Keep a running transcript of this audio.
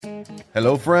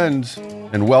Hello, friends,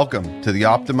 and welcome to the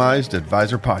Optimized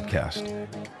Advisor Podcast,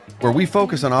 where we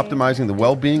focus on optimizing the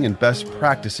well-being and best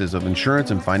practices of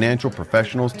insurance and financial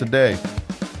professionals today.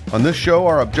 On this show,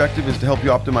 our objective is to help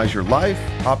you optimize your life,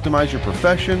 optimize your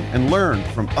profession, and learn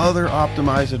from other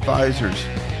optimized advisors.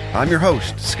 I'm your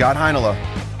host, Scott Heinola.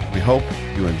 We hope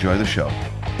you enjoy the show.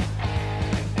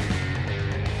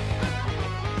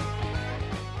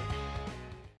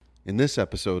 In this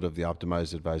episode of the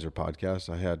Optimized Advisor Podcast,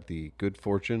 I had the good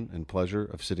fortune and pleasure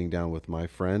of sitting down with my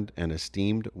friend and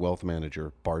esteemed wealth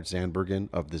manager, Bart Zandbergen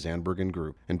of the Zandbergen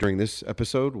Group. And during this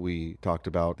episode, we talked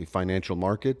about the financial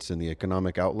markets and the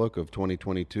economic outlook of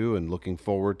 2022 and looking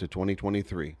forward to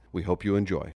 2023. We hope you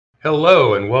enjoy.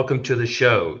 Hello and welcome to the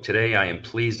show. Today I am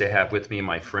pleased to have with me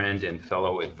my friend and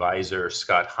fellow advisor,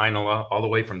 Scott Heinola, all the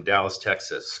way from Dallas,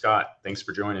 Texas. Scott, thanks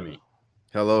for joining me.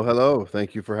 Hello.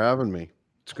 Thank you for having me.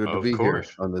 It's good to be here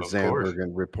on the Of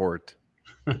Zandbergen Report.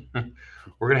 We're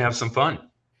going to have some fun.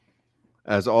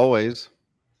 As always.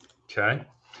 Okay.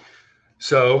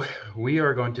 So we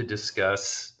are going to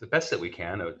discuss the best that we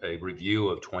can, a review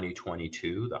of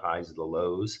 2022, the highs and the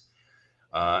lows,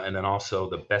 and then also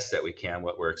the best that we can,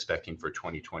 what we're expecting for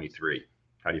 2023.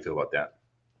 How do you feel about that?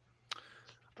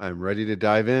 I'm ready to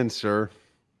dive in, sir.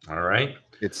 All right.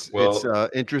 It's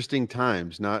interesting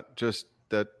times, not just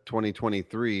that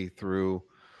 2023 through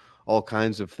all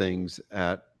kinds of things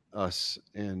at us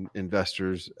and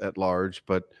investors at large,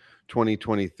 but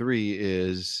 2023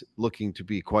 is looking to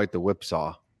be quite the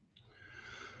whipsaw.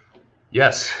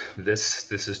 Yes,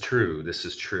 this is true. This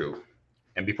is true.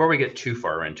 And before we get too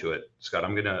far into it, Scott,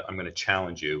 I'm gonna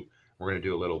challenge you. We're gonna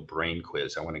do a little brain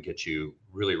quiz. I want to get you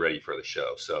really ready for the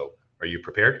show. So, are you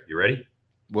prepared? You ready?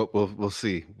 We'll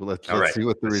see. Let's right. see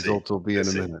what the results will be in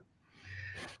a minute.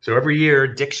 So every year,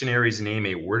 dictionaries name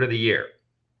a word of the year.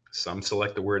 Some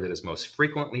select the word that is most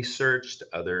frequently searched,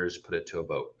 others put it to a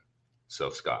vote. So,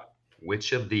 Scott,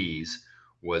 which of these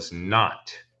was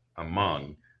not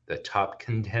among the top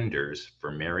contenders for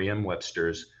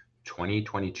Merriam-Webster's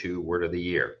 2022 word of the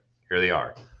year? Here they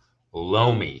are.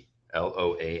 Loamy,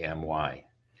 L-O-A-M-Y.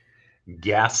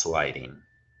 Gaslighting,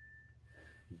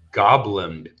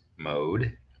 goblin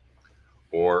mode,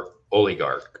 or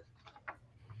oligarch.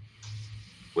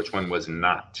 Which one was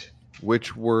not?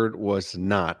 Which word was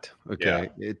not? Okay.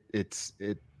 Yeah.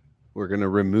 We're going to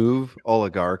remove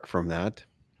oligarch from that.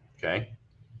 Okay.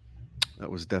 That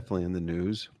was definitely in the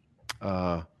news.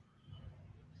 Was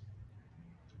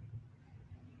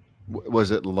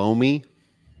it loamy?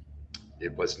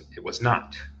 It was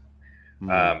not.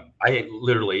 I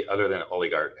literally, other than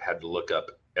oligarch, had to look up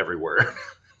every word.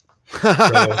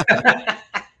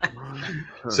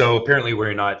 So apparently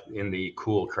we're not in the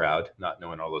cool crowd, not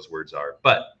knowing all those words are.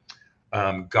 But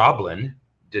goblin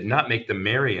did not make the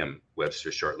Merriam-Webster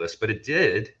shortlist, but it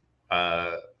did.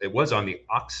 It was on the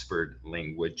Oxford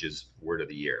Languages Word of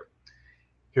the Year.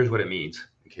 Here's what it means,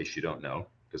 in case you don't know,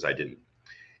 because I didn't.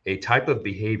 A type of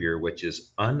behavior which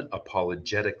is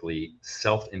unapologetically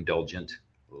self-indulgent,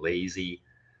 lazy,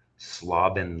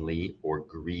 slovenly, or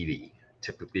greedy,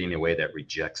 typically in a way that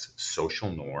rejects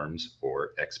social norms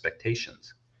or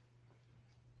expectations.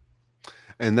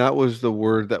 And that was the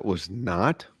word that was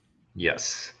not?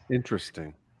 Yes.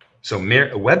 Interesting. So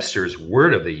Webster's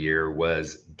word of the year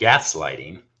was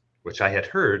gaslighting, which I had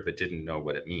heard but didn't know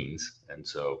what it means. And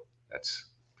so that's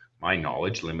my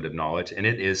knowledge, limited knowledge. And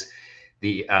it is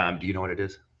the, do you know what it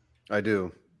is? I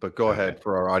do, but go ahead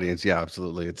for our audience. Yeah,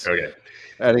 absolutely. It's okay.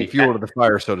 Adding fuel to the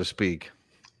fire, so to speak.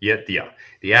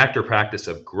 The act or practice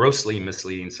of grossly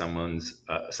misleading someone,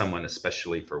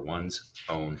 especially for one's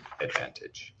own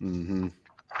advantage. Mm-hmm.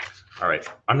 All right.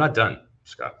 I'm not done,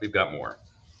 Scott. We've got more.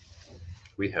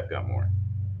 We have got more.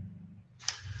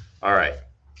 All right.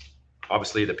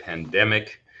 Obviously, the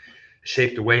pandemic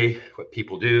shaped the way what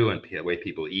people do and the way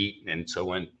people eat. And so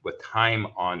with time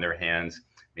on their hands,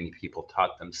 many people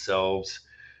taught themselves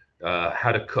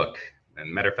how to cook.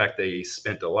 And matter of fact, they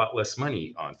spent a lot less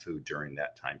money on food during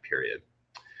that time period.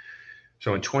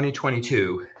 So in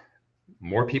 2022,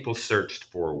 more people searched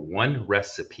for one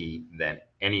recipe than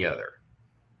any other.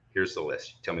 Here's the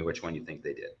list. Tell me which one you think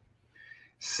they did.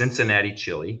 Cincinnati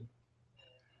chili,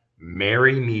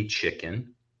 Marry Me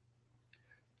chicken,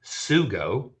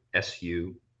 Sugo,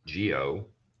 S-U-G-O,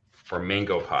 or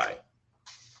mango pie.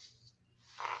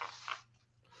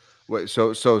 Wait,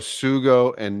 so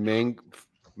Sugo and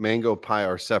mango pie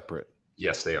are separate?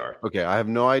 Yes, they are. Okay, I have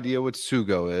no idea what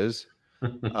Sugo is.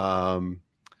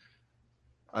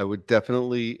 I would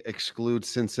definitely exclude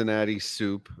Cincinnati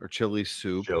soup or chili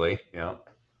soup. Chili, yeah.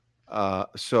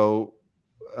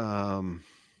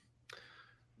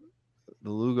 The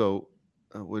Lugo,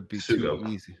 would be Sugo.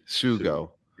 too easy.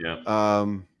 Sugo. Yeah.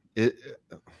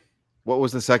 What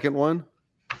was the second one?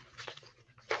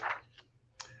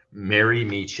 Marry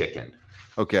Me Chicken.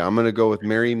 Okay, I'm going to go with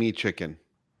Marry Me Chicken.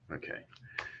 Okay.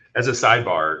 As a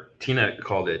sidebar, Tina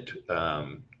called it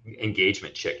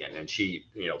engagement chicken, and she,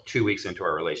 2 weeks into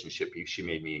our relationship, she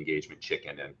made me engagement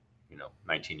chicken, and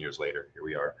 19 years later, here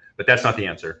we are. But that's not the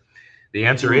answer. The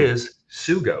answer is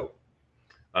Sugo.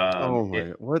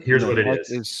 Here's what it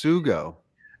is. Is Sugo?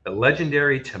 A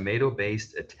legendary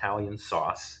tomato-based Italian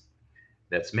sauce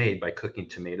that's made by cooking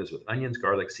tomatoes with onions,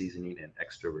 garlic seasoning, and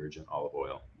extra virgin olive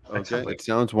oil. Okay, it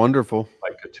sounds wonderful.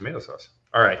 Like a tomato sauce.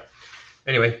 All right.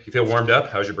 Anyway, you feel warmed up?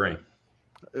 How's your brain?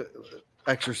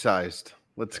 Exercised.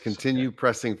 Let's continue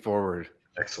pressing forward.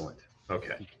 Excellent.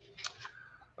 Okay.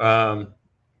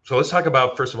 So let's talk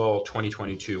about, first of all,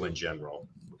 2022 in general.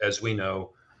 As we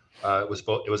know, let's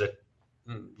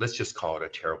just call it a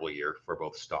terrible year for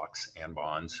both stocks and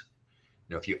bonds.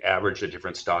 If you average the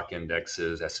different stock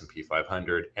indexes, S&P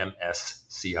 500,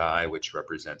 MSCI, which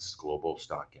represents global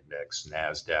stock index,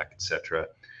 NASDAQ, et cetera,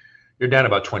 you're down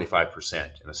about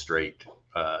 25% in a straight,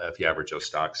 if you average those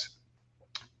stocks.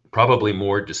 Probably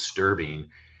more disturbing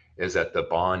is that the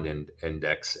bond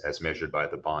index, as measured by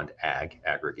the bond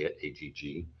aggregate,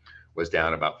 AGG, was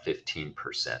down about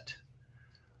 15%.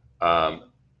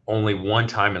 Only one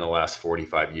time in the last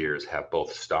 45 years have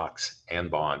both stocks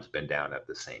and bonds been down at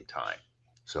the same time.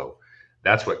 So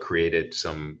that's what created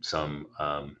some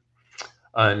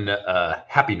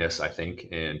unhappiness, I think,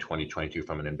 in 2022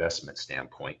 from an investment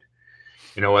standpoint.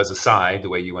 As a side, the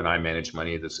way you and I manage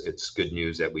money, it's good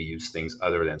news that we use things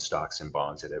other than stocks and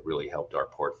bonds that have really helped our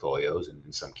portfolios, and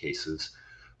in some cases,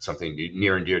 something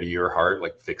near and dear to your heart,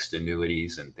 like fixed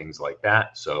annuities and things like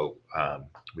that. So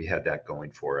we had that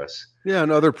going for us. Yeah,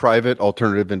 and other private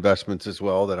alternative investments as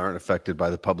well that aren't affected by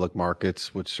the public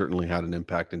markets, which certainly had an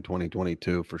impact in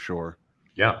 2022 for sure.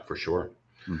 Yeah, for sure.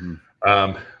 Mm-hmm.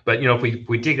 But if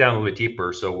we dig down a little bit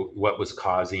deeper, so what was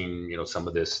causing some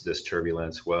of this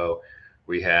turbulence? Well,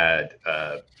 we had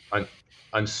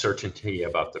uncertainty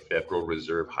about the Federal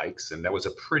Reserve hikes, and that was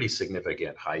a pretty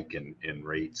significant hike in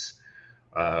rates.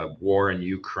 War in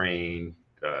Ukraine,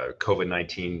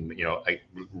 COVID-19,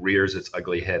 rears its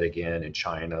ugly head again in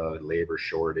China, labor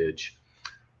shortage,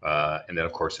 and then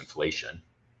of course inflation.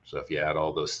 So if you add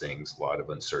all those things, a lot of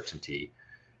uncertainty,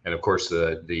 and of course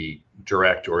the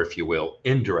direct, or if you will,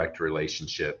 indirect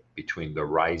relationship between the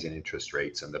rise in interest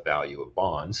rates and the value of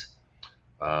bonds.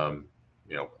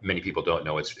 Many people don't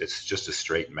know it's just a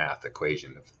straight math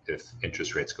equation. If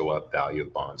interest rates go up, value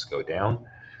of bonds go down.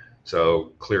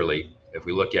 So clearly, if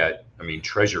we look at,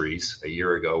 treasuries a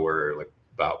year ago were like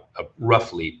about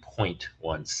roughly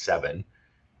 0.17.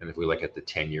 And if we look at the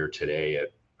 10-year today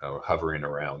at hovering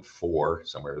around 4,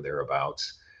 somewhere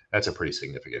thereabouts, that's a pretty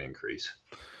significant increase.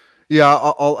 Yeah,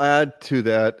 I'll add to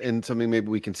that, and something maybe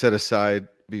we can set aside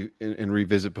and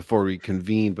revisit before we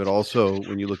convene, but also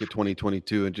when you look at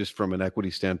 2022 and just from an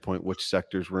equity standpoint, which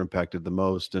sectors were impacted the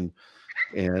most, and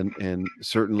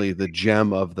certainly the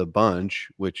gem of the bunch,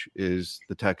 which is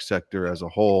the tech sector as a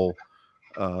whole,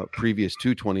 previous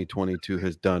to 2022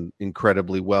 has done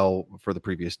incredibly well for the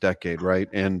previous decade, right?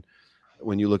 And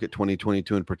when you look at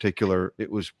 2022 in particular, it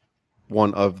was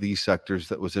one of the sectors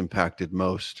that was impacted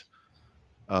most,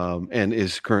 and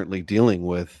is currently dealing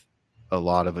with a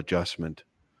lot of adjustment.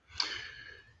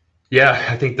 Yeah,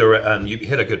 I think you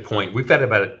hit a good point. We've had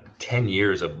about 10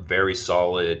 years of very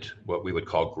solid, what we would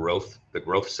call growth, the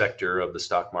growth sector of the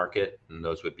stock market. And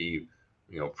those would be,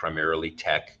 primarily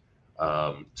tech,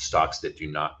 stocks that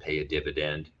do not pay a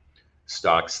dividend,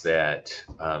 stocks that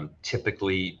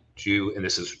typically do, and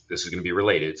this is going to be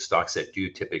related, stocks that do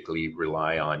typically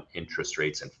rely on interest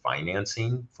rates and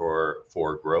financing for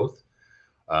growth.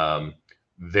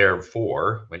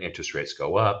 Therefore, when interest rates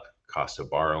go up, cost of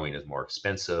borrowing is more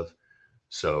expensive.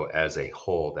 So as a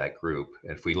whole, that group,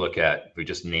 if we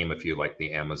just name a few, like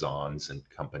the Amazons and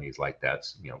companies like that,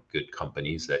 good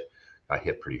companies that got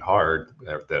hit pretty hard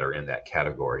that are in that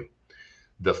category.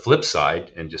 The flip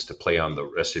side, and just to play on the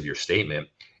rest of your statement,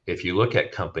 if you look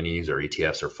at companies or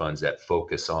ETFs or funds that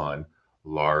focus on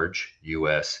large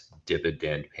U.S.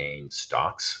 dividend-paying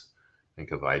stocks,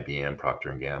 think of IBM,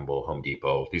 Procter & Gamble, Home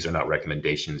Depot. These are not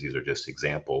recommendations. These are just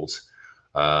examples.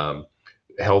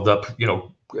 Held up,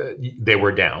 they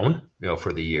were down,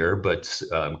 for the year, but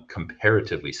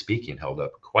comparatively speaking, held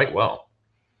up quite well.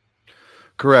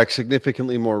 Correct.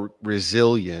 Significantly more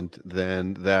resilient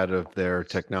than that of their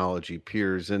technology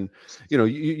peers. And,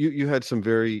 you had some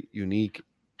very unique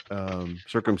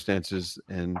circumstances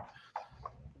and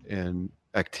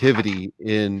activity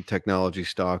in technology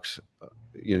stocks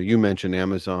you mentioned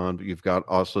Amazon, but you've got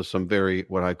also some very,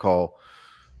 what I call,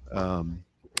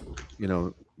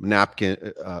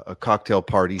 napkin, a cocktail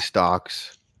party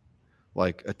stocks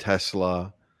like a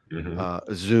Tesla,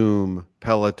 Zoom,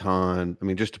 Peloton. I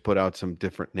mean, just to put out some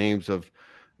different names of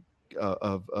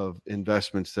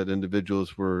investments that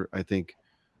individuals were, I think,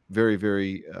 very,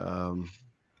 very,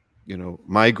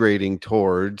 migrating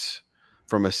towards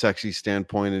from a sexy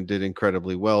standpoint, and did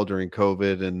incredibly well during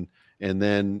COVID. And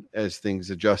then as things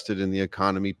adjusted and the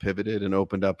economy pivoted and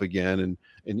opened up again, and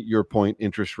your point,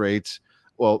 interest rates,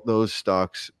 well, those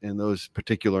stocks and those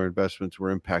particular investments were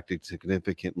impacted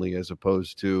significantly, as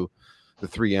opposed to the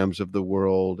 3Ms of the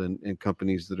world and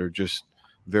companies that are just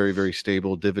very, very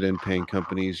stable dividend paying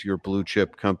companies, your blue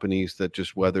chip companies that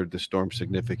just weathered the storm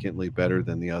significantly better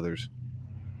than the others.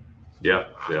 Yeah,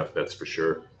 that's for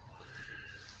sure.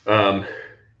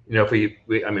 If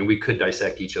we could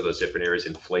dissect each of those different areas.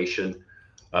 Inflation,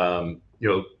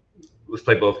 let's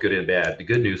play both good and bad. The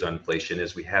good news on inflation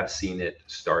is we have seen it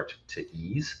start to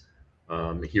ease.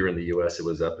 Here in the U.S., it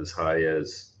was up as high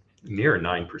as near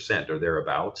 9% or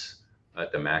thereabouts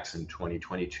at the max in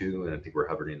 2022, and I think we're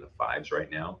hovering in the fives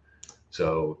right now.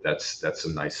 So that's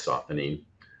some nice softening.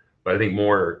 But I think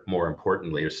more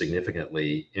importantly or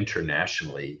significantly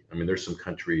internationally, I mean, there's some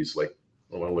countries like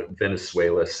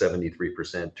Venezuela,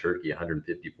 73%, Turkey,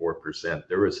 154%.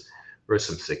 There was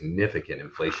some significant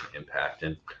inflation impact.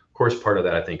 And of course, part of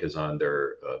that, I think, is on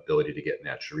their ability to get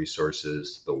natural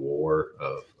resources. The war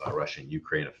of Russia and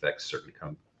Ukraine affects certain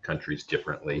countries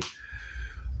differently.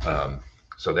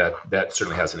 So that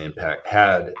certainly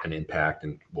had an impact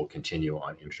and will continue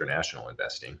on international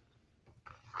investing.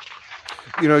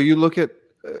 You look at,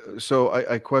 so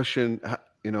I question,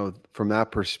 from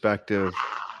that perspective,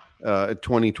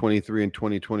 2023 and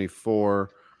 2024,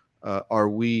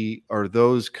 are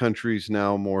those countries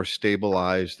now more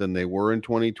stabilized than they were in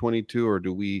 2022, or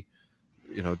do we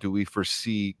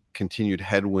foresee continued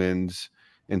headwinds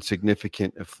and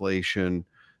significant inflation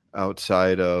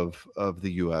outside of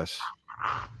the U.S.?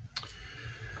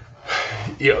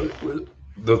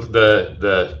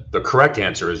 The correct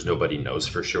answer is nobody knows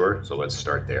for sure. So let's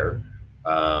start there.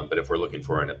 But if we're looking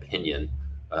for an opinion,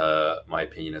 my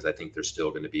opinion is I think there's still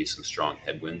going to be some strong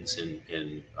headwinds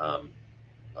in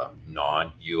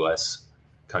non-U.S.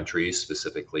 countries,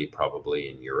 specifically probably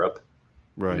in Europe.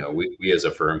 Right. We as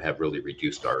a firm have really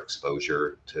reduced our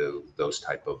exposure to those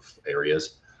type of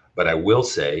areas. But I will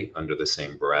say, under the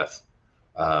same breath,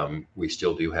 we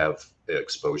still do have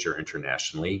exposure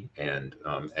internationally. And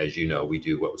as you know, we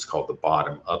do what was called the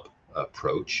bottom-up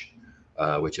approach,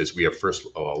 which is we are first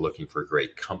of all looking for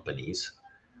great companies,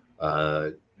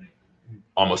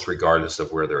 almost regardless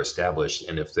of where they're established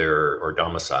and if they're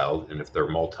domiciled, and if they're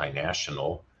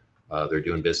multinational, they're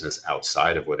doing business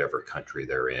outside of whatever country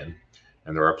they're in.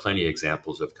 And there are plenty of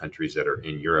examples of countries that are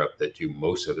in Europe that do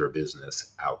most of their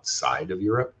business outside of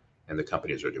Europe, and the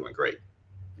companies are doing great.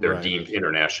 They're right. Deemed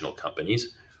international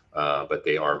companies, but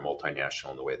they are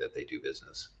multinational in the way that they do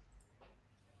business.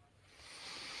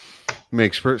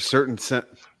 Makes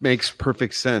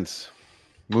perfect sense.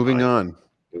 Moving on.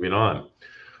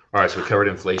 All right, so we covered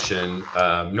inflation.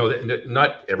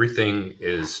 Not everything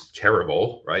is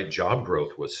terrible, right? Job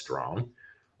growth was strong.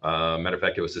 Matter of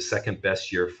fact, it was the second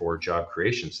best year for job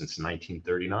creation since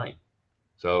 1939.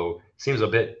 So it seems a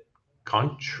bit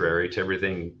contrary to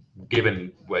everything,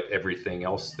 given everything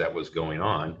else that was going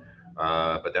on.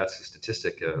 But that's the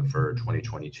statistic for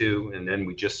 2022. And then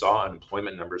we just saw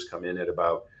unemployment numbers come in at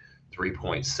about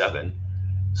 3.7.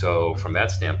 So from that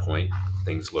standpoint,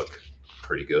 things look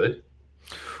pretty good.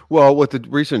 Well, with the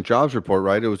recent jobs report,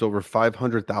 right, it was over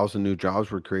 500,000 new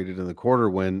jobs were created in the quarter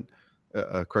when,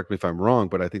 correct me if I'm wrong,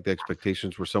 but I think the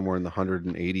expectations were somewhere in the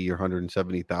 180 or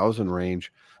 170,000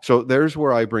 range. So there's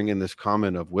where I bring in this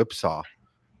comment of whipsaw.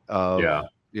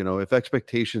 If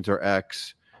expectations are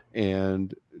X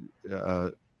and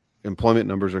employment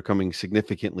numbers are coming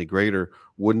significantly greater,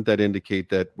 wouldn't that indicate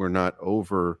that we're not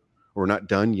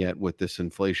done yet with this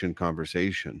inflation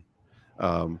conversation?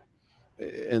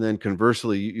 And then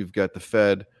conversely, you've got the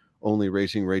Fed only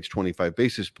raising rates 25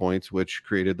 basis points, which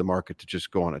created the market to just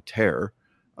go on a tear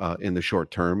in the short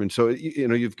term. And so,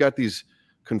 you've got these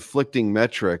conflicting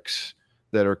metrics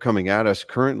that are coming at us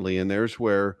currently. And there's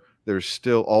where there's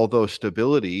still, although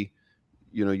stability,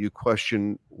 you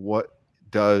question what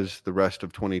does the rest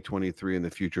of 2023 in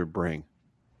the future bring?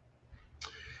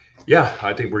 Yeah,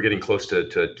 I think we're getting close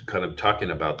to kind of talking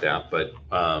about that, but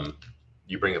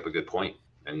you bring up a good point.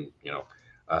 And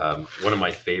one of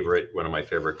my favorite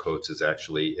quotes is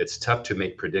actually, "It's tough to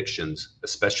make predictions,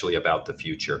 especially about the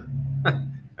future."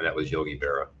 And that was Yogi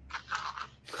Berra.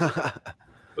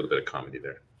 For the bit of comedy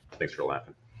there. Thanks for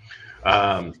laughing.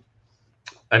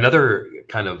 Another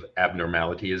kind of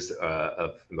abnormality is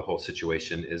of the whole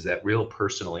situation is that real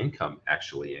personal income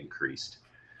actually increased.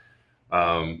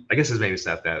 I guess maybe it's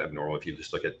not that abnormal if you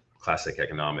just look at classic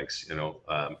economics.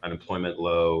 Unemployment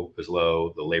was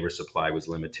low, the labor supply was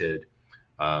limited,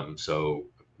 so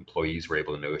employees were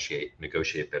able to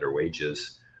negotiate better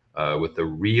wages, with the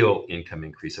real income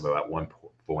increase of about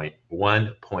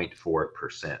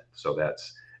 1.4%. So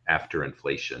that's after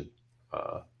inflation,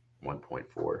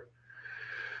 1.4.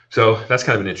 So that's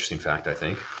kind of an interesting fact, I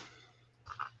think.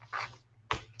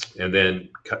 And then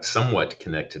somewhat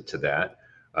connected to that,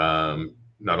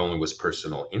 not only was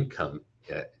personal income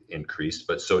increased,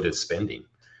 but so did spending.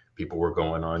 People were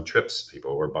going on trips.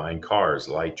 People were buying cars,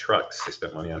 light trucks. They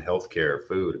spent money on healthcare,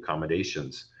 food,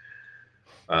 accommodations.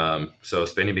 So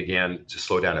spending began to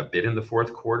slow down a bit in the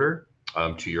fourth quarter,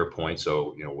 to your point.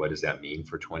 So, what does that mean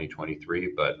for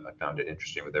 2023? But I found it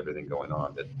interesting with everything going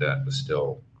on that was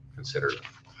still considered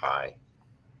high.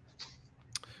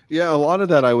 Yeah, a lot of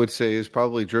that I would say is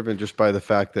probably driven just by the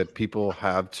fact that people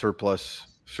have surplus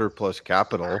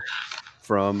capital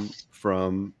from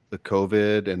the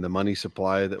COVID and the money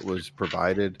supply that was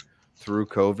provided through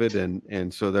COVID,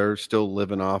 and so they're still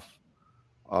living off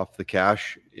the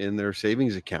cash in their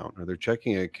savings account or their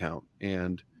checking account,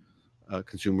 and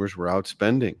consumers were out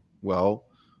spending. Well,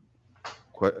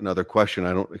 another question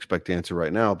I don't expect to answer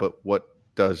right now, but what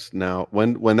does now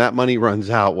when that money runs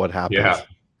out, what happens? Yeah,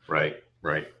 right.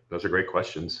 Those are great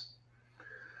questions.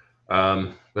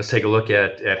 Let's take a look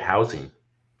at housing.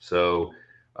 So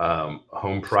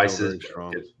home prices,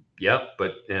 but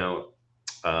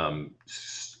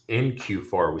in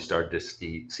Q4 we started to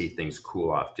see things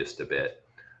cool off just a bit.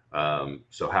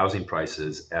 So housing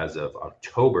prices as of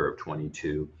October of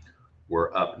 22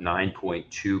 were up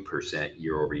 9.2%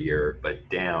 year over year, but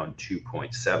down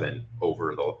 2.7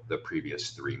 over the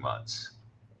previous 3 months.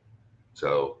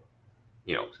 So,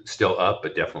 still up,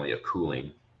 but definitely a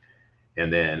cooling.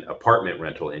 And then apartment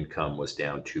rental income was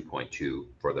down 2.2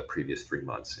 for the previous 3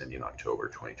 months in October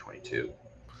 2022.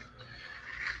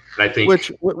 And I think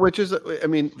which is, I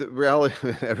mean, the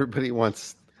reality, everybody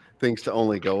wants things to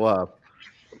only go up,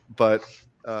 but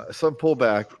some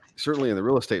pullback, certainly in the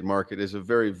real estate market, is a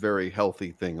very, very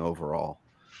healthy thing overall.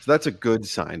 So that's a good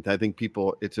sign. I think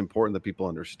it's important that people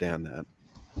understand that.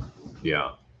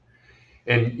 Yeah.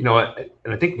 And, I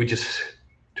think we just,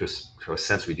 to a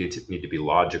sense, we do need to be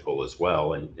logical as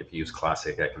well. And if you use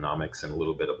classic economics and a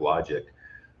little bit of logic,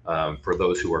 for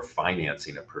those who are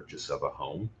financing a purchase of a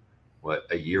home,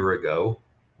 a year ago,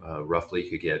 roughly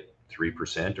you could get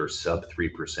 3% or sub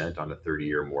 3% on a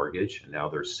 30-year mortgage. And now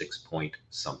there's 6 point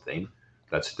something.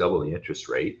 That's double the interest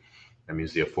rate. That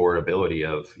means the affordability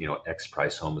of, X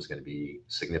price home is going to be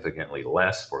significantly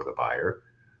less for the buyer.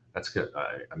 That's good.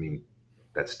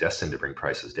 That's destined to bring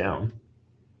prices down.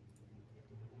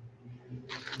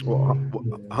 Well,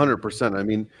 100%. I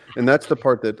mean, and that's the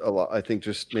part that I think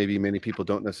just maybe many people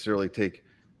don't necessarily take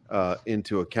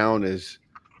into account is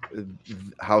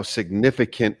how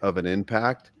significant of an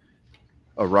impact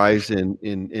a rise in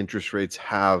interest rates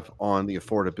have on the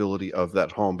affordability of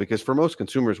that home. Because for most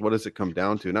consumers, what does it come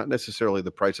down to? Not necessarily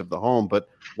the price of the home, but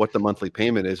what the monthly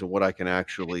payment is and what I can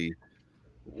actually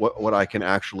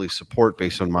support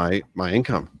based on my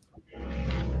income.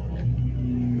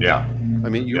 Yeah. I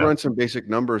mean, you run some basic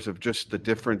numbers of just the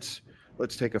difference.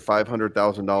 Let's take a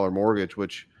 $500,000 mortgage,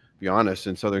 which, to be honest,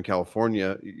 in Southern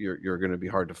California, you're going to be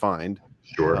hard to find.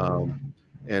 Sure.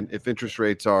 And if interest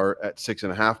rates are at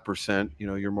 6.5%,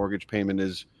 your mortgage payment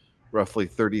is roughly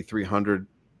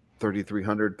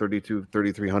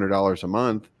 $3,300 a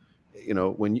month.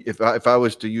 If I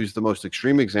was to use the most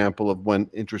extreme example of when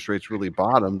interest rates really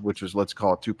bottomed, which was, let's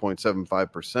call it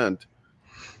 2.75%,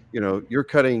 you're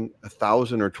cutting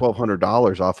 $1,000 or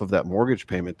 $1,200 off of that mortgage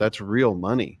payment. That's real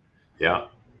money. Yeah.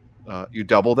 You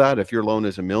double that if your loan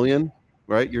is $1 million,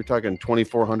 right? You're talking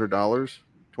 $2,400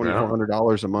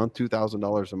 a month,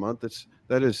 $2,000 a month.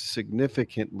 That is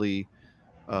significantly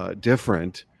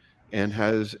different and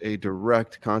has a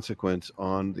direct consequence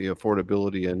on the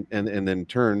affordability and then in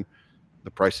turn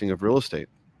the pricing of real estate.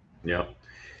 Yeah.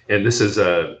 And this is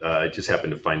I just happened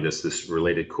to find this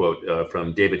related quote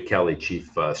from David Kelly,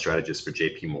 chief strategist for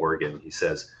JP Morgan. He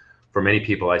says, "For many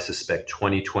people, I suspect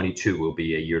 2022 will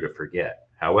be a year to forget.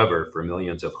 However, for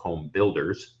millions of home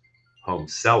builders, home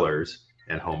sellers,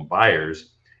 and home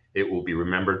buyers, it will be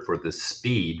remembered for the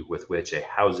speed with which a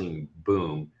housing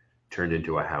boom turned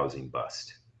into a housing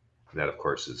bust." That, of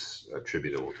course, is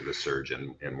attributable to the surge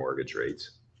in mortgage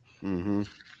rates. Mm-hmm.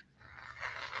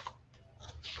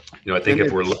 I think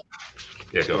if we're...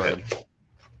 Yeah, go ahead.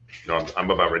 No, I'm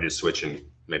about ready to switch and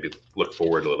maybe look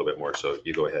forward a little bit more. So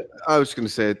you go ahead. I was going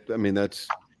to say, I mean, that's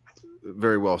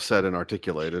very well said and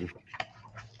articulated.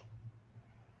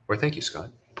 Well, thank you, Scott.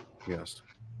 Yes.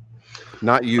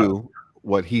 Not you,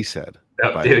 what he said.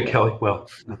 David Kelly. Well,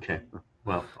 okay.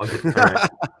 Well, all right.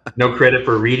 No credit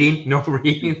for reading. No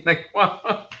reading. Like, well,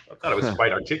 I thought it was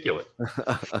quite articulate.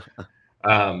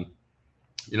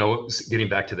 You know, getting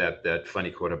back to that funny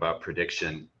quote about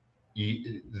prediction,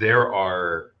 there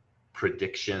are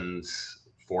predictions,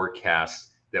 forecasts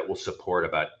that will support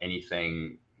about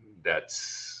anything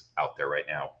that's out there right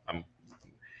now.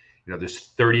 You know, there's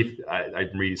I'm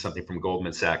reading something from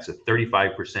Goldman Sachs, a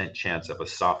 35% chance of a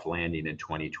soft landing in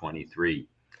 2023.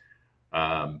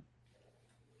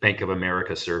 Bank of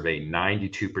America survey,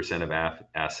 92% of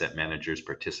asset managers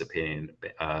participating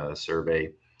in a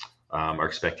survey are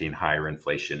expecting higher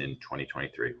inflation in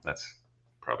 2023. That's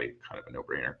probably kind of a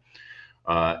no-brainer.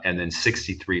 And then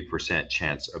 63%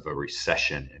 chance of a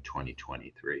recession in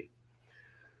 2023.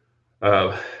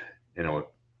 You know,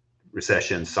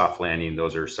 recession, soft landing,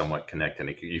 those are somewhat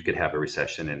connected. You could have a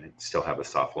recession and still have a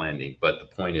soft landing. But the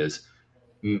point is,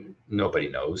 nobody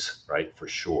knows, right, for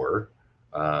sure.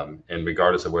 And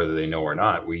regardless of whether they know or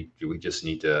not, we just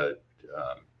need to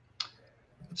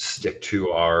stick to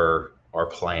our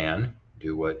plan,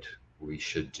 do what we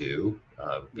should do,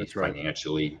 be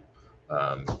financially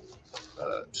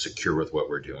secure with what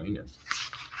we're doing.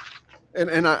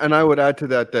 And I would add to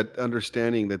that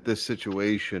understanding that this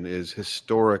situation is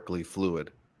historically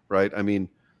fluid, right? I mean,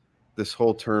 this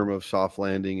whole term of soft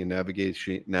landing and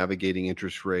navigating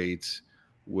interest rates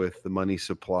with the money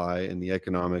supply and the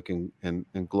economic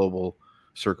and global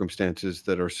circumstances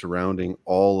that are surrounding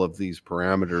all of these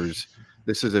parameters,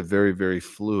 this is a very, very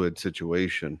fluid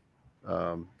situation.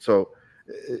 So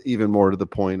even more to the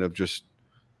point of just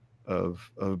of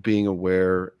being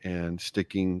aware and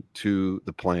sticking to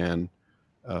the plan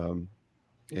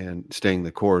and staying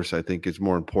the course, I think is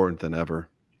more important than ever.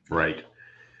 Right.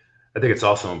 I think it's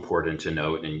also important to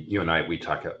note, and you and I, we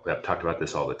have talked about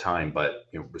this all the time, but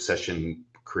you know, recession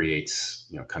creates,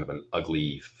 you know, kind of an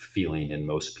ugly feeling in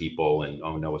most people, and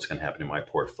oh no, what's going to happen in my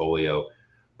portfolio?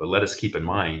 But let us keep in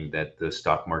mind that the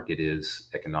stock market is,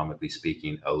 economically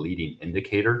speaking, a leading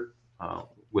indicator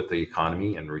with the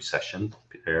economy and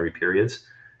recessionary periods.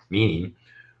 Meaning,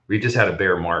 we've just had a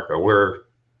bear market, or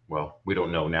we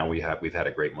don't know now. We've had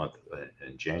a great month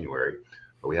in January,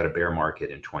 but we had a bear market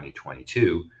in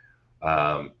 2022,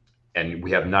 and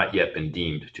we have not yet been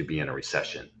deemed to be in a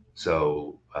recession.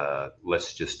 So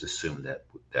let's just assume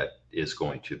that is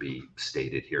going to be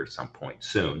stated here at some point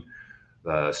soon.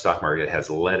 The stock market has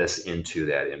led us into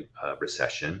that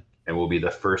recession and will be the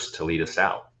first to lead us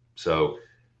out. So,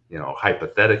 you know,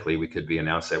 hypothetically, we could be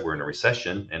announced that we're in a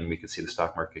recession and we could see the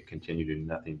stock market continue to do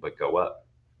nothing but go up.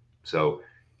 So,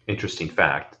 interesting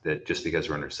fact that just because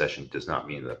we're in a recession does not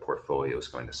mean the portfolio is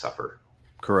going to suffer.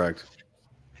 Correct.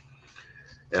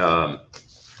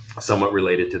 Somewhat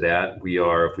related to that,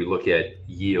 if we look at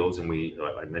yields, and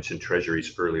I mentioned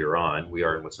treasuries earlier on, we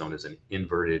are in what's known as an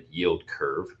inverted yield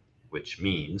curve, which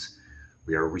means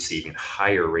we are receiving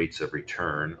higher rates of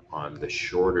return on the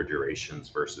shorter durations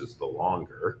versus the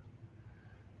longer.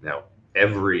 Now,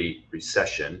 every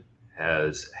recession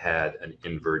has had an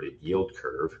inverted yield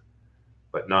curve,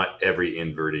 but not every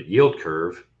inverted yield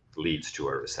curve leads to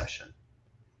a recession.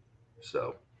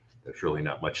 So there's really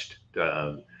not much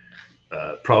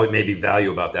probably maybe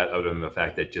value about that, other than the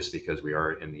fact that just because we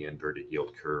are in the inverted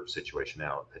yield curve situation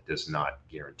now, that does not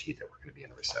guarantee that we're going to be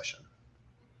in a recession.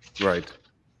 Right.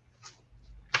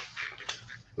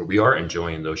 But we are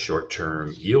enjoying those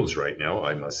short-term yields right now,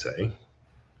 I must say.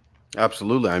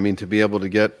 Absolutely. I mean, to be able to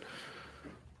get,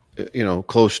 you know,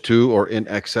 close to or in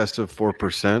excess of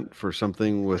 4% for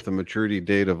something with a maturity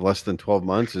date of less than 12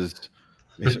 months is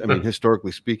I mean,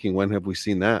 historically speaking, when have we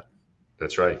seen that?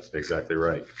 That's right. Exactly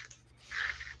right.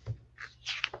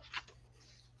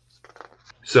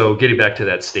 So getting back to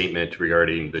that statement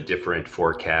regarding the different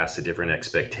forecasts, the different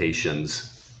expectations,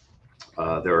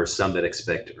 there are some that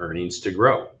expect earnings to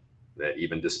grow, that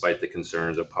even despite the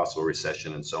concerns of possible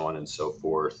recession and so on and so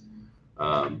forth.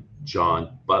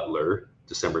 John Butler,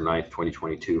 December 9th,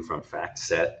 2022 from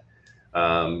FactSet,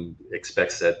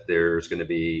 expects that there's going to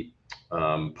be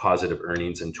positive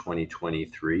earnings in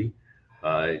 2023,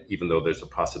 even though there's a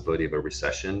possibility of a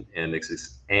recession. And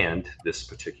this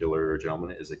particular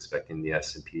gentleman is expecting the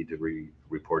S&P to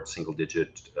report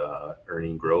single-digit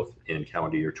earning growth in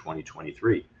calendar year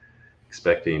 2023.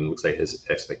 Looks like his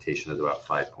expectation is about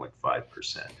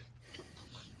 5.5%.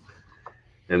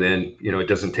 And then, you know, it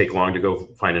doesn't take long to go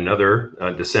find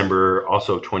another December,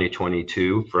 also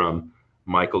 2022, from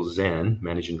Michael Zen,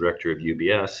 managing director of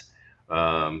UBS,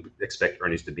 expect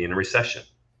earnings to be in a recession.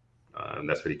 And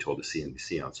that's what he told the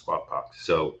CNBC on Squawk Talk.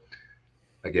 So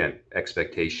again,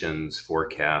 expectations,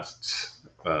 forecasts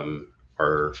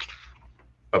are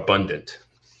abundant.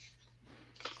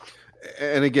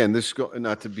 And again, this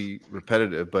not to be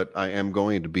repetitive, but I am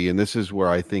going to be, and this is where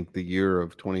I think the year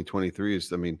of 2023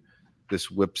 is. I mean, this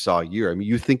whipsaw year. I mean,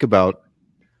 you think about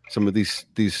some of these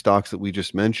stocks that we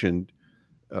just mentioned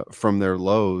from their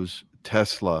lows.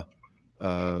 Tesla,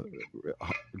 I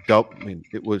mean,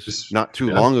 it was not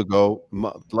too long ago,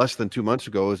 less than 2 months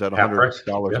ago, is at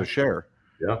 $100 a share,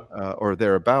 or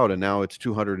thereabout, and now it's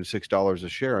 $206 a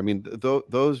share. I mean,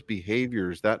 those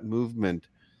behaviors, that movement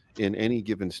in any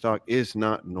given stock is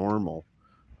not normal.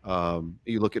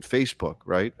 You look at Facebook,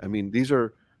 right? I mean, these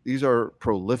are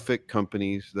prolific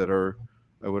companies that are,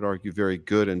 I would argue, very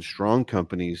good and strong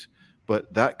companies,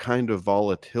 but that kind of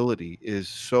volatility is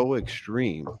so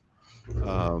extreme.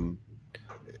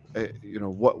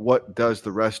 What does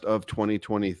the rest of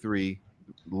 2023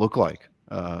 look like?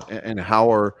 And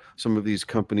how are some of these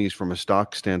companies from a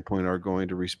stock standpoint are going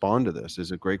to respond to this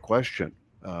is a great question.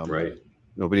 Right.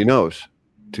 Nobody knows,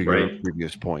 to your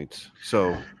previous points.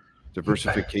 So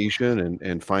diversification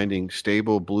and finding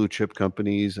stable blue chip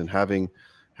companies and having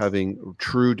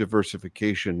true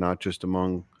diversification, not just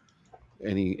among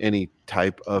any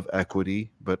type of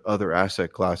equity, but other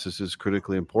asset classes, is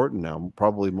critically important now,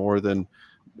 probably more than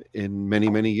in many,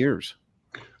 many years.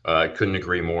 I couldn't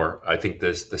agree more. I think the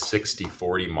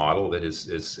 60-40 model that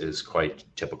is quite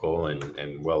typical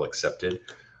and well accepted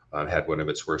had one of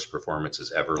its worst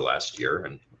performances ever last year.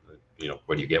 And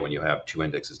what do you get when you have two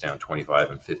indexes down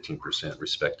 25 and 15%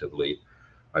 respectively?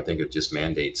 I think it just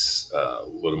mandates a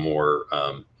little more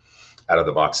out of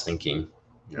the box thinking,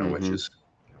 which is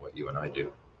what you and I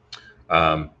do.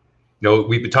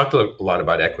 We've talked a lot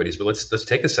about equities, but let's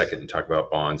take a second and talk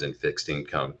about bonds and fixed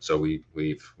income. So we've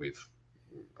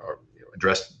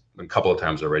addressed a couple of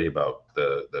times already about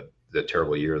the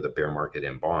terrible year of the bear market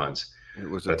in bonds. It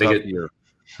was a tough year.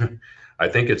 I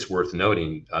think it's worth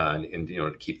noting, and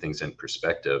to keep things in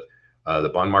perspective, the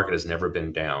bond market has never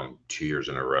been down 2 years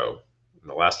in a row. And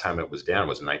the last time it was down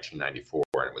was in 1994,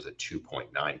 and it was a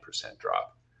 2.9%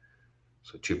 drop.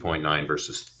 So 2.9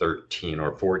 versus 13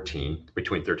 or 14,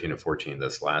 between 13 and 14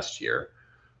 this last year.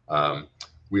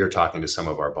 We are talking to some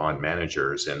of our bond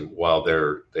managers, and while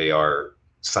they are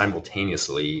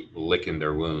simultaneously licking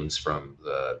their wounds from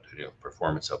the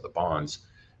performance of the bonds,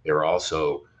 they're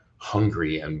also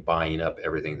hungry and buying up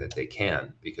everything that they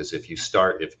can. Because if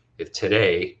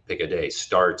today, pick a day,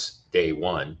 starts day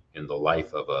one in the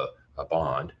life of a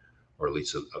bond, or at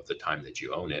least of the time that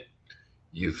you own it,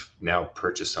 you've now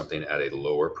purchased something at a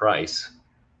lower price.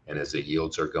 And as the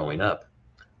yields are going up,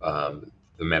 the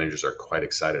managers are quite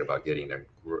excited about getting a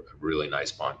really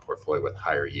nice bond portfolio with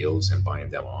higher yields and buying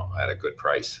them at a good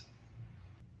price.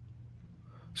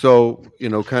 So,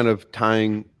 kind of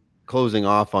closing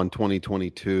off on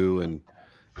 2022 and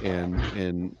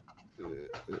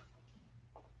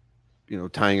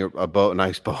tying a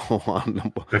nice bow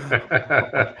on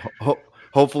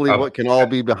hopefully what can all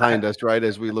be behind us, right,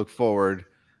 as we look forward.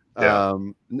 Yeah.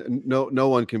 No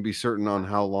one can be certain on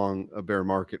how long a bear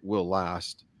market will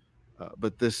last,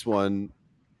 but this one,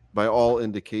 by all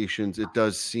indications, it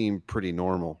does seem pretty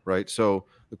normal, right? So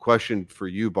the question for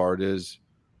you, Bart, is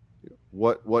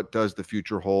what does the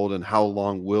future hold, and how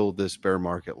long will this bear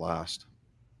market last?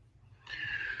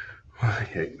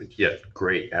 Yeah,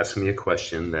 great. Ask me a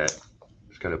question that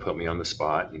is going to put me on the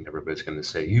spot, and everybody's going to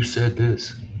say, "You said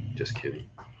this." Just kidding.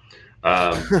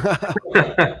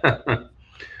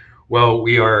 Well,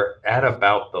 we are at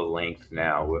about the length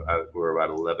now. We're about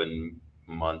 11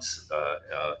 months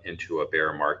into a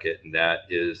bear market, and that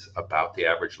is about the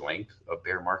average length of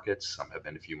bear markets. Some have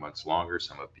been a few months longer,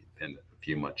 some have been a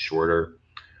few months shorter.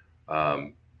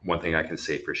 One thing I can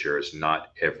say for sure is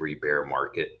not every bear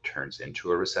market turns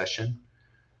into a recession.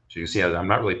 So you see, I'm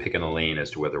not really picking a lane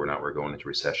as to whether or not we're going into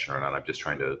recession or not. I'm just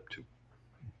trying to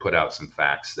put out some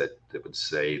facts that would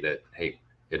say that, hey,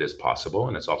 it is possible,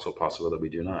 and it's also possible that we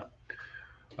do not.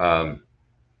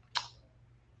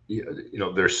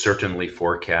 There's certainly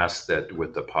forecasts that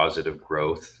with the positive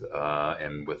growth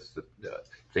and with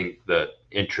the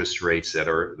interest rates that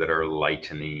are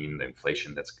lightening, the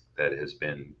inflation that has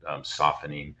been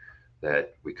softening,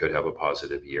 that we could have a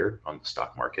positive year on the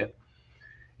stock market.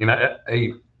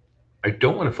 I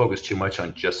don't want to focus too much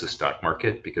on just the stock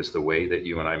market, because the way that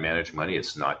you and I manage money,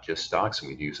 it's not just stocks, and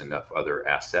we use enough other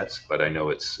assets. But I know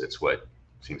it's what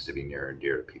seems to be near and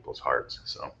dear to people's hearts.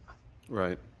 So,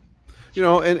 right.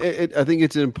 I think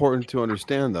it's important to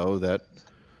understand, though, that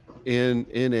in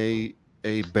a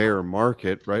a bear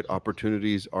market, right,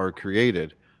 opportunities are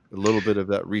created. A little bit of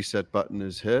that reset button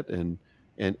is hit, and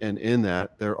in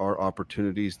that there are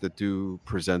opportunities that do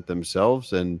present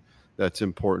themselves, and that's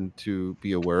important to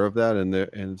be aware of that.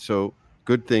 And so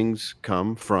good things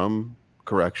come from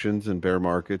corrections and bear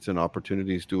markets, and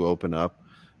opportunities do open up.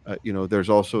 There's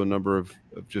also a number of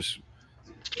just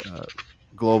uh,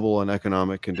 global and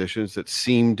economic conditions that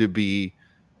seem to be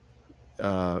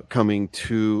coming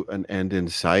to an end in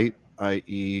sight,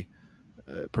 i.e.,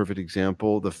 perfect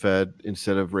example, the Fed,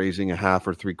 instead of raising a half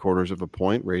or three quarters of a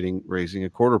point, raising a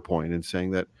quarter point, and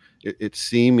saying that it's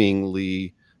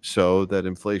seemingly so that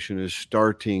inflation is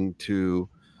starting to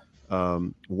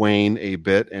wane a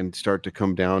bit and start to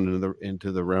come down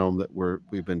into the realm that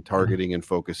we've been targeting and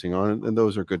focusing on, and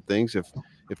those are good things. If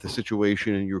the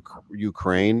situation in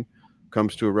Ukraine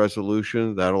comes to a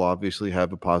resolution, that'll obviously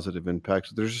have a positive impact.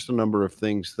 So there's just a number of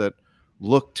things that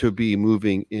look to be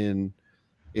moving in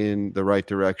the right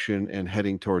direction and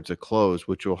heading towards a close,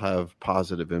 which will have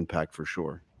positive impact for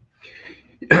sure.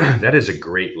 That is a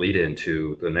great lead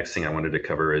into the next thing I wanted to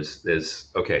cover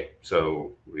is okay,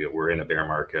 so we're in a bear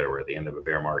market, or we're at the end of a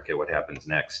bear market. What happens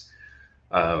next?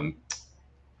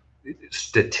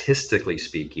 Statistically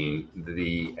speaking,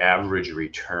 the average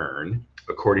return,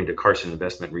 according to Carson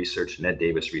Investment Research, Ned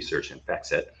Davis Research, and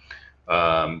FactSet,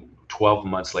 12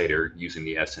 months later, using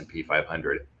the S&P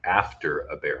 500 after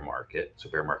a bear market, so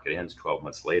bear market ends 12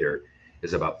 months later,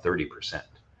 is about 30%.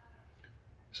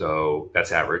 So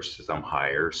that's average, some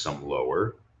higher, some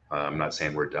lower. I'm not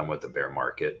saying we're done with the bear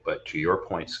market, but to your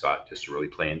point, Scott, just to really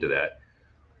play into that,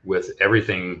 with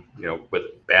everything,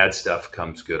 with bad stuff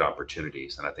comes good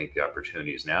opportunities. And I think the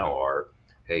opportunities now are,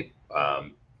 hey,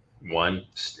 one,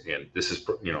 and this is,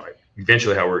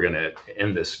 eventually how we're going to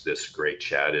end this great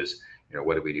chat is,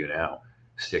 what do we do now?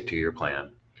 Stick to your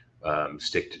plan,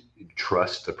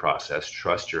 trust the process,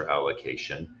 trust your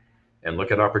allocation, and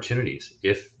look at opportunities.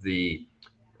 If the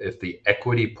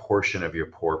equity portion of your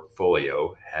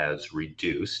portfolio has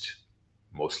reduced,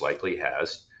 most likely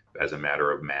has, as a matter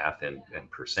of math and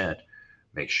percent,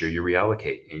 make sure you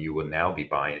reallocate, and you will now be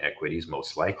buying equities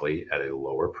most likely at a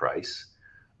lower price,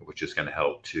 which is going to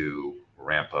help to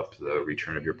ramp up the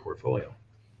return of your portfolio.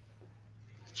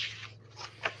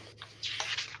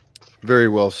 Very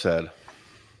well said.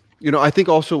 I think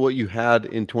also what you had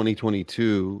in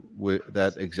 2022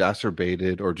 that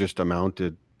exacerbated or just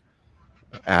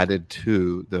added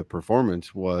to the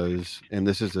performance was, and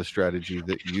this is a strategy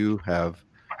that you have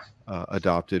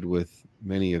adopted with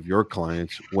many of your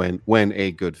clients when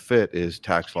a good fit, is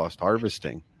tax loss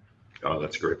harvesting. Oh,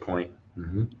 that's a great point.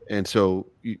 Mm-hmm. And so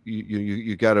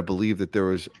you got to believe that there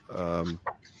was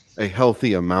a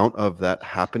healthy amount of that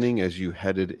happening as you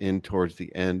headed in towards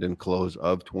the end and close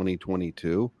of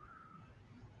 2022.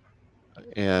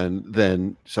 And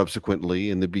then subsequently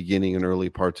in the beginning and early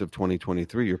parts of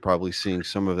 2023, you're probably seeing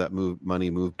some of that money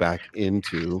move back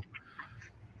into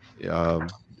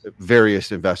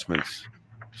various investments.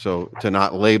 So to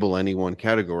not label any one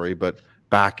category, but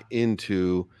back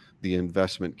into the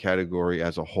investment category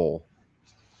as a whole.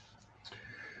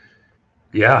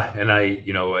 Yeah, and I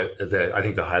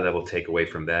think the high level takeaway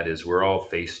from that is we're all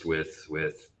faced with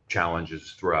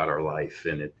challenges throughout our life,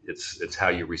 and it's how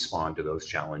you respond to those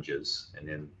challenges.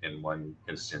 And in one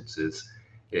instance is,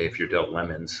 if you're dealt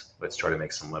lemons, let's try to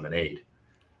make some lemonade.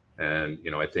 And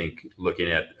I think looking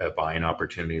at a buying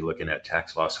opportunity, looking at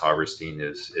tax loss harvesting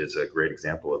is a great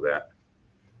example of that.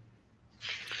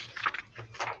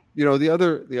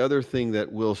 The other thing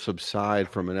that will subside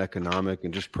from an economic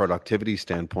and just productivity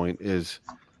standpoint is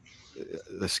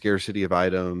the scarcity of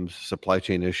items, supply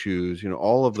chain issues.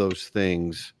 All of those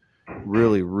things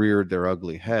really reared their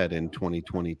ugly head in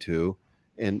 2022,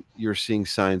 and you're seeing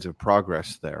signs of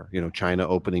progress there. China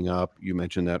opening up, you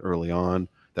mentioned that early on.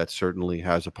 That certainly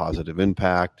has a positive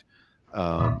impact.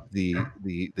 The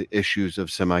issues of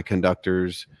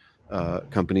semiconductors,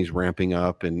 companies ramping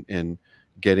up and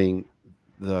getting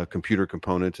the computer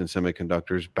components and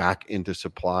semiconductors back into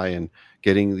supply, and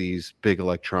getting these big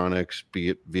electronics, be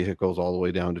it vehicles all the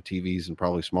way down to TVs and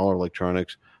probably smaller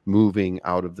electronics, moving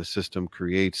out of the system,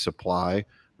 creates supply,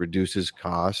 reduces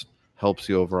cost, helps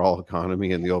the overall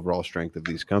economy and the overall strength of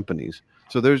these companies.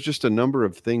 So there's just a number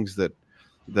of things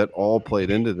that all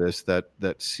played into this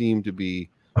that seem to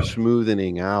be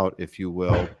smoothening out, if you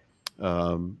will,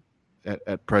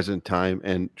 at present time,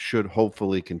 and should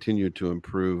hopefully continue to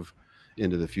improve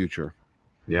into the future.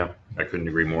 Yeah, I couldn't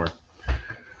agree more.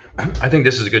 I think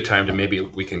this is a good time to maybe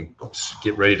we can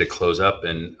get ready to close up,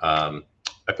 and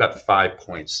I've got 5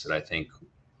 points that I think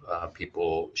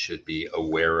people should be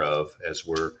aware of as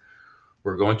we're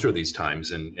we're going through these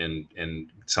times,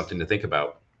 and something to think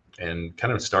about. And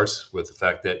kind of starts with the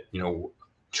fact that,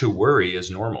 to worry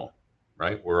is normal,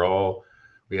 right?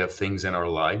 We have things in our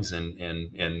lives,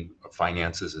 and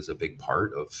finances is a big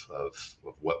part of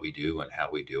what we do and how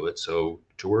we do it. So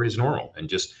to worry is normal, and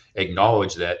just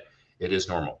acknowledge that it is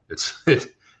normal.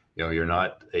 You're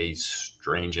not a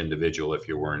strange individual if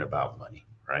you're worrying about money,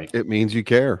 right? It means you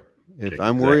care. If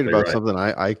I'm worried about something,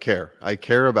 I care. I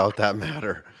care about that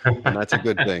matter, and that's a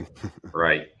good thing.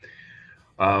 Right.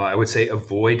 I would say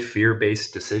avoid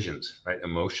fear-based decisions, right?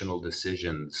 Emotional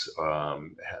decisions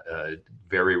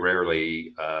very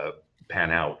rarely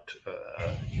pan out,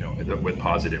 with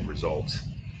positive results.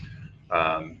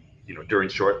 During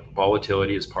short,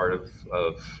 volatility is part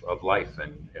of life,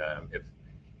 and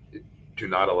do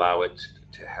not allow it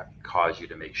to cause you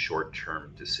to make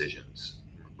short-term decisions.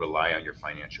 Rely on your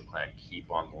financial plan. Keep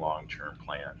on the long-term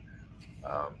plan,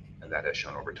 and that has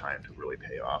shown over time to really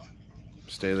pay off.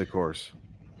 Stay the course.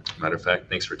 Matter of fact,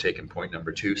 thanks for taking point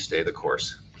number 2. Stay the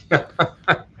course.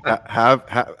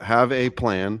 have a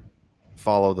plan.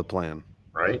 Follow the plan.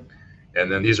 Right,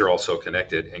 and then these are also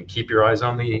connected. And keep your eyes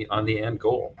on the end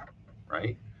goal.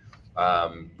 Right.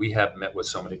 We have met with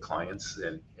so many clients,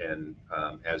 and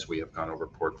as we have gone over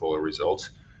portfolio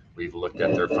results, we've looked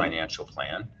at their financial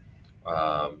plan,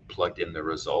 plugged in the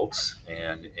results,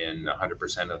 and in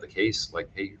 100% of the case, like,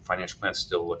 hey, your financial plan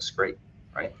still looks great,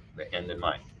 right? The end in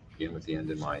mind. Begin with the end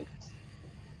in mind.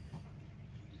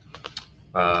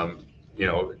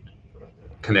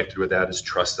 Connected with that is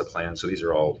trust the plan. So these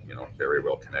are all, very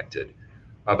well connected.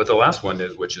 But the last one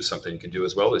which is something you can do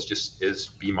as well, is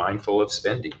be mindful of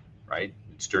spending, right?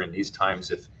 It's during these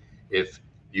times, if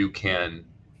you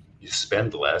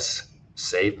spend less,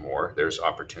 save more, there's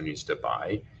opportunities to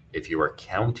buy. If you are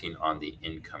counting on the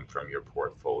income from your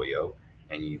portfolio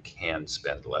and you can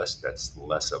spend less, that's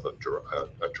less of a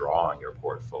draw on your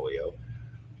portfolio.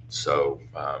 So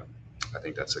I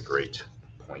think that's a great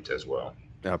point as well.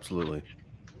 Absolutely.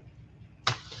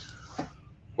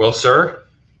 Well, sir,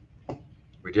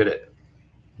 we did it.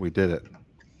 We did it.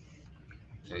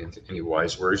 Any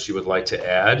wise words you would like to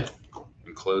add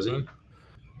in closing?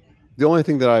 The only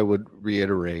thing that I would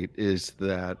reiterate is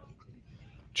that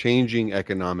changing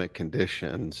economic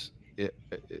conditions,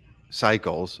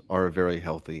 cycles are a very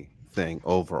healthy thing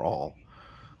overall.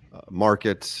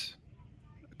 Markets,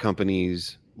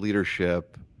 companies,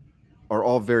 leadership are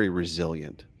all very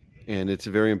resilient, and it's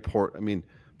very important.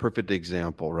 Perfect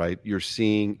example, right? You're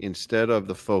seeing, instead of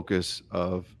the focus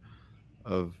of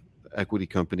equity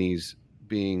companies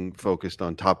being focused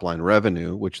on top line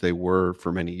revenue, which they were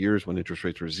for many years when interest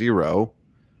rates were zero,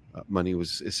 money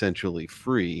was essentially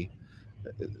free.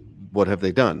 What have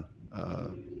they done?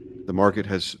 The market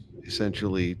has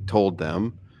essentially told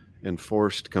them and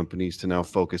forced companies to now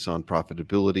focus on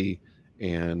profitability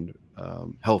and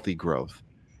healthy growth.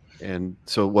 And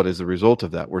so what is the result of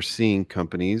that? We're seeing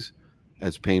companies,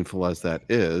 as painful as that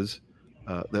is,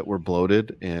 that were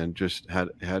bloated and just had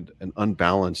an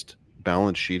unbalanced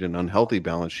balance sheet, an unhealthy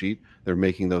balance sheet. They're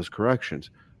making those corrections.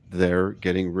 They're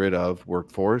getting rid of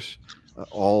workforce.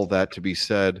 All that to be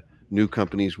said, new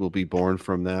companies will be born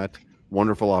from that.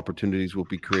 Wonderful opportunities will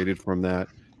be created from that.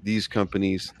 These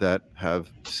companies that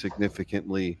have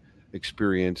significantly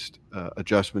experienced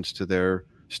adjustments to their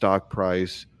stock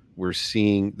price, we're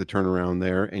seeing the turnaround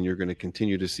there, and you're going to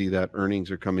continue to see that.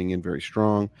 Earnings are coming in very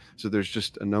strong. So there's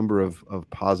just a number of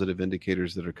positive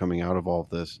indicators that are coming out of all of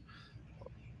this.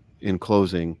 In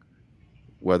closing,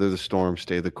 weather the storm,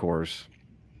 stay the course,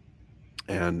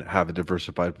 and have a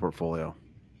diversified portfolio.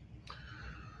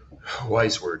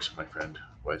 Wise words, my friend.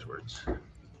 Wise words.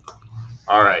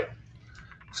 All right.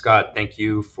 Scott, thank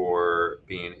you for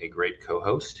being a great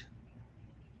co-host.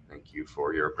 Thank you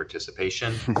for your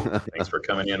participation. Thanks for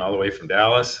coming in all the way from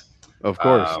Dallas. Of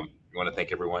course. I want to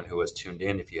thank everyone who has tuned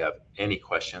in. If you have any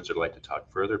questions or would like to talk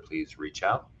further, please reach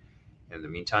out. In the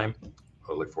meantime,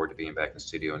 I look forward to being back in the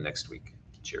studio next week.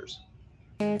 Cheers.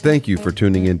 Thank you for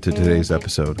tuning in to today's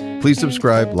episode. Please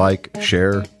subscribe, like,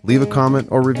 share, leave a comment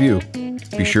or review.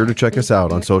 Be sure to check us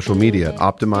out on social media at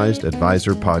Optimized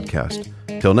Advisor Podcast.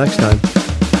 Till next time.